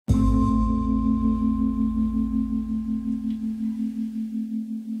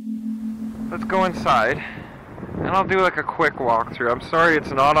let's go inside and I'll do like a quick walkthrough. I'm sorry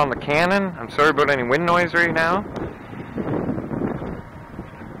it's not on the Canon. I'm sorry about any wind noise right now.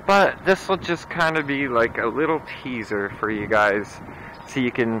 But this will just kind of be like a little teaser for you guys so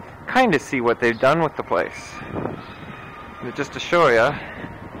you can kind of see what they've done with the place. And just to show you,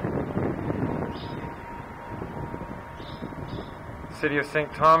 City of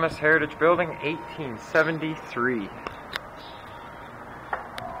St. Thomas Heritage Building, 1873.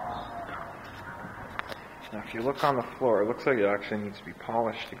 Now if you look on the floor, it looks like it actually needs to be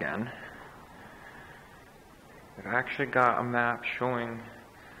polished again. They've actually got a map showing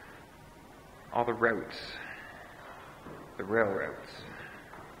all the routes, the rail routes.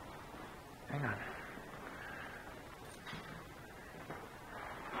 Hang on.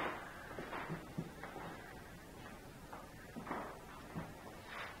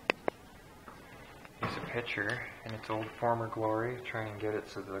 Here's a picture in its old former glory. Try and get it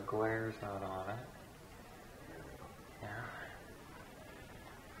so the glare's not on it. Yeah.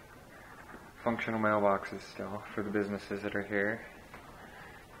 Functional mailboxes still for the businesses that are here.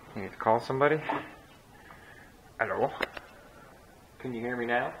 You need to call somebody? Hello? Can you hear me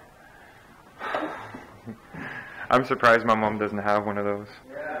now? I'm surprised my mom doesn't have one of those.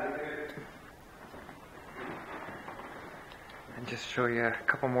 And just show you a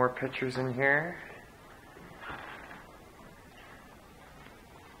couple more pictures in here.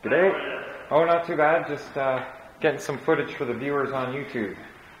 G'day. Oh, not too bad. Just getting some footage for the viewers on YouTube.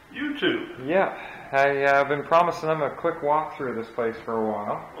 YouTube? Yeah. I've been promising them a quick walkthrough of this place for a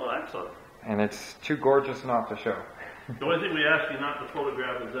while. Well, excellent. And it's too gorgeous not to show. The only thing we ask you not to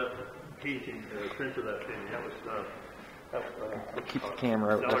photograph is that painting, the print of that painting. That was Keep the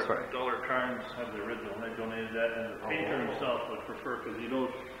camera out this way. Dollar Carnes have the original, and they donated that, and the painter himself would prefer, because he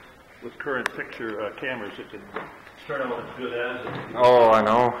knows with current picture cameras it can turn out as good as. Oh, I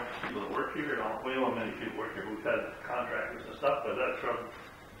know. People that work here, and we don't many people work here who've had contractors and stuff, but that's from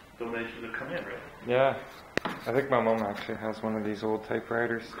donations that come in, right? Yeah. I think my mom actually has one of these old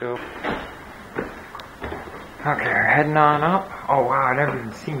typewriters still. Okay, we're heading on up. Oh wow, I've never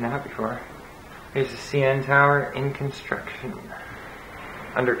even seen that before. Here's the CN Tower in construction.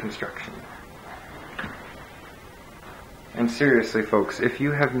 Under construction. And seriously folks, if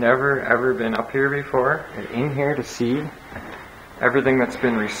you have never ever been up here before, and in here to see everything that's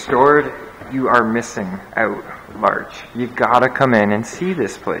been restored, you are missing out large. You gotta come in and see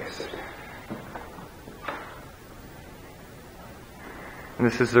this place. And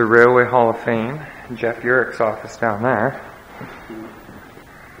this is the Railway Hall of Fame. Jeff Urick's office down there.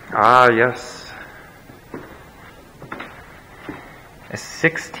 Ah, yes. A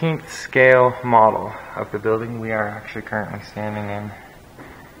 16th scale model of the building we are actually currently standing in.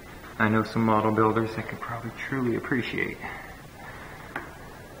 I know some model builders that could probably truly appreciate.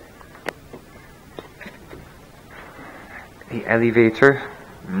 The elevator,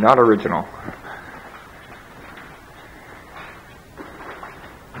 not original.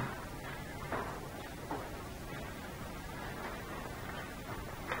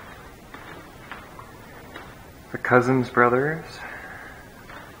 The Cousins brothers.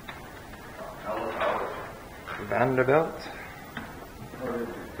 Vanderbilt.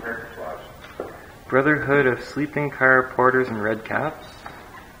 Brotherhood of Sleeping Car Porters and Red Caps.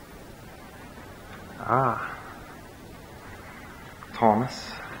 Ah.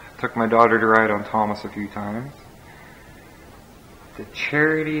 Thomas. Took my daughter to ride on Thomas a few times. The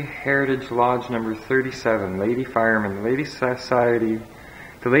Charity Heritage Lodge number 37, Lady Fireman, the Lady Society,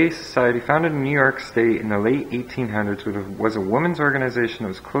 founded in New York State in the late 1800s, was a women's organization that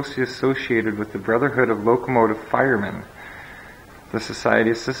was closely associated with the Brotherhood of Locomotive Firemen. The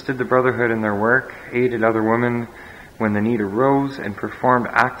society assisted the Brotherhood in their work, aided other women when the need arose, and performed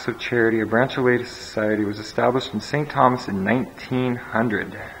acts of charity. A branch of Lady Society was established in St. Thomas in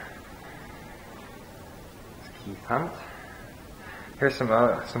 1900. Keith Hunt. Here's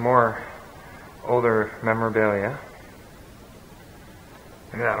some more older memorabilia.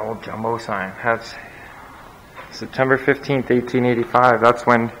 Look at that old jumbo sign. That's September 15th, 1885. That's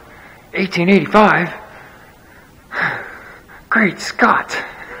when... 1885? Great Scott!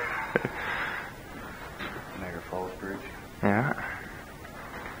 Niagara Falls Bridge. Yeah.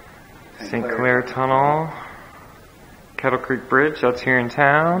 St. Clair Tunnel. Kettle Creek Bridge, that's here in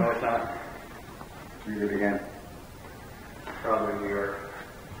town. No, it's not. Read it again. Probably New York.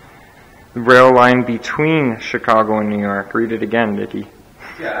 The rail line between Chicago and New York. Read it again, Dickie.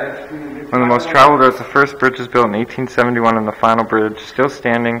 Yeah, One of the most traveled routes, the first bridge was built in 1871 and the final bridge, still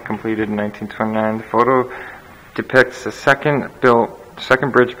standing, completed in 1929. The photo depicts the second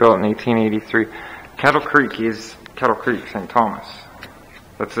bridge built in 1883. Kettle Creek is Kettle Creek, St. Thomas.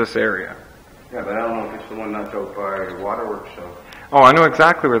 That's this area. Yeah, but I don't know if it's the one that's out by the waterworks, so. Oh, I know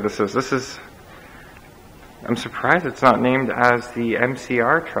exactly where this is. This is... I'm surprised it's not named as the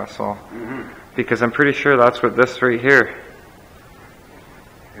MCR trestle. Mm-hmm. Because I'm pretty sure that's what this right here.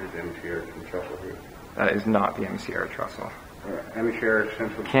 Here's the MCR trestle here. That is not the MCR trestle. MCR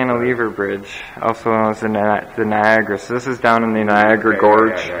Central. Cantilever Bridge, also known as the Niagara. So this is down in the Niagara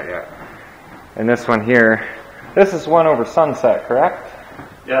Gorge. Yeah. And this one here, this is one over Sunset, correct?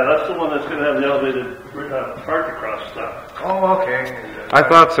 Yeah, that's the one that's going to have the elevated park across stuff. Oh, okay. I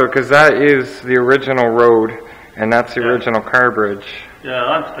thought so, because that is the original road, and that's the original car bridge.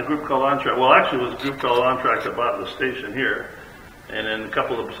 Yeah, a group called Ontrack. Well, actually, it was a group called Ontrack that bought the station here, and then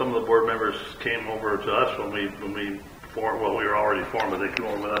some of the board members came over to us when we formed. Well, we were already formed, but they came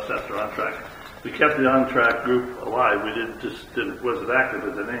over with us after Ontrack. We kept the Ontrack group alive. We wasn't active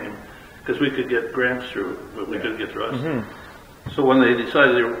as a name because we could get grants through it, but we couldn't get through us. Mm-hmm. So when they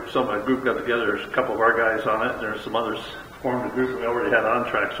decided, a group got together. There's a couple of our guys on it, and there's some others formed a group. We already had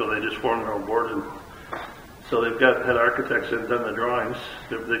Ontrack, so they just formed their own board. And so they've had architects that have done the drawings.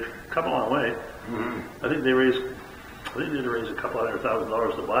 They've come a long way. Mm-hmm. I think they raised a couple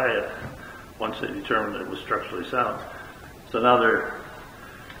 $100,000 to buy it once they determined it was structurally sound. So now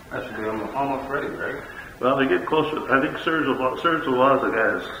That's almost ready, right? well, they get closer. I think Serge Law is the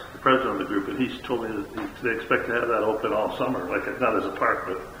guy who's the president of the group, and he's told me that they expect to have that open all summer, like not as a park,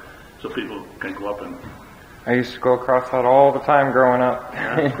 but so people can go up and. I used to go across that all the time growing up.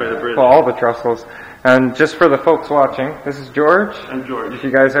 Yeah, it's quite a bridge. Well, all the trestles. And just for the folks watching, this is George. I'm George. If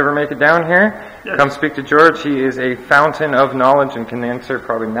you guys ever make it down here, come speak to George. He is a fountain of knowledge and can answer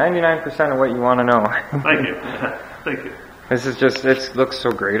probably 99% of what you want to know. Thank you. Thank you. This is just, it looks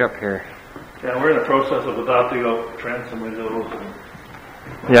so great up here. Yeah, we're in the process of adopting transom windows.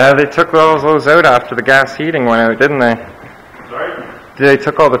 Yeah, they took all those out after the gas heating went out, didn't they? Sorry? They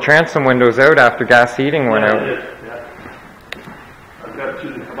took all the transom windows out after gas heating went out. They did, yeah. I've got two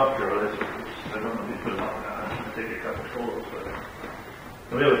that come up here. I don't know if you put them up now. I'm going to take a couple photos.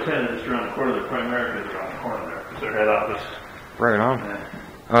 But we have a tenant just around the corner. The primary is around the corner there. It's their head office. Right on. Yeah.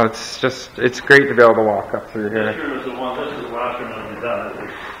 Oh, it's great to be able to walk up through here. This room is the one. This is the last room that we've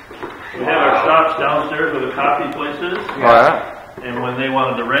done. We have our shops downstairs where the coffee place is. Yeah. And when they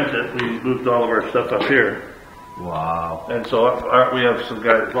wanted to rent it, we moved all of our stuff up here. Wow. And so we have some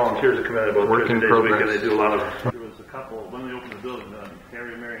guys, volunteers that come in about 50 days a week, and they do a lot of. There was a couple when we opened the building.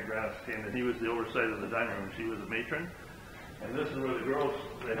 Harry and Marion Grass came, and he was the oversight of the dining room. She was a matron, and this is where the girls.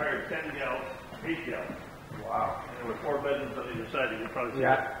 They hired 10 gals, 8 gals. Wow. And there were 4 bedrooms on either side. You can probably see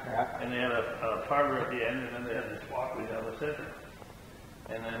Yeah. And they had a parlor at the end, and then they had this walkway down the center.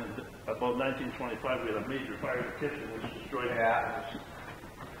 And then about 1925, we had a major fire in the kitchen, which destroyed the house.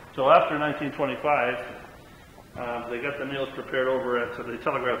 So after 1925. They got the meals prepared so they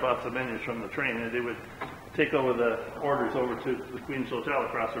telegraph off the menus from the train, and they would take over the orders over to the Queen's Hotel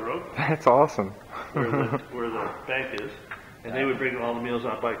across the road. That's awesome. where the bank is, and they would bring all the meals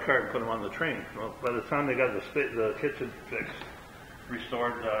out by cart and put them on the train. Well, by the time they got the kitchen fixed,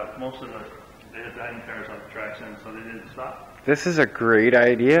 restored, they had dining cars on the tracks, and so they didn't stop. This is a great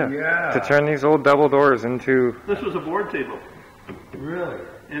idea. Yeah. To turn these old double doors into. This was a board table. Really?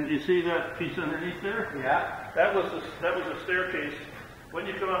 And you see that piece underneath there? Yeah. That was a staircase. When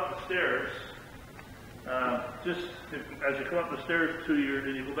you come up the stairs, as you come up the stairs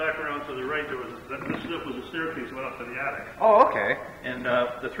and you go back around to the right, this was a staircase that went up to the attic. Oh, okay. And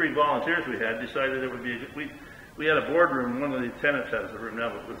the 3 volunteers we had decided it would be we had a boardroom. One of the tenants has the room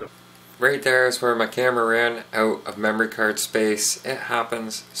now, but with the. Right there is where my camera ran out of memory card space. It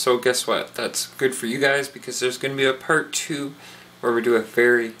happens. So guess what? That's good for you guys because there's going to be a part 2 where we do a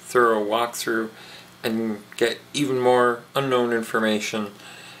very thorough walkthrough and get even more unknown information.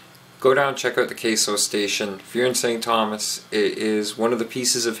 Go down and check out the CASO station. If you're in St. Thomas, it is one of the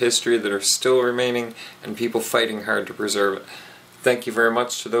pieces of history that are still remaining and people fighting hard to preserve it. Thank you very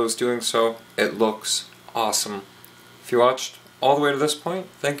much to those doing so. It looks awesome. If you watched all the way to this point,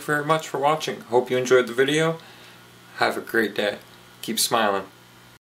 thank you very much for watching. Hope you enjoyed the video. Have a great day. Keep smiling.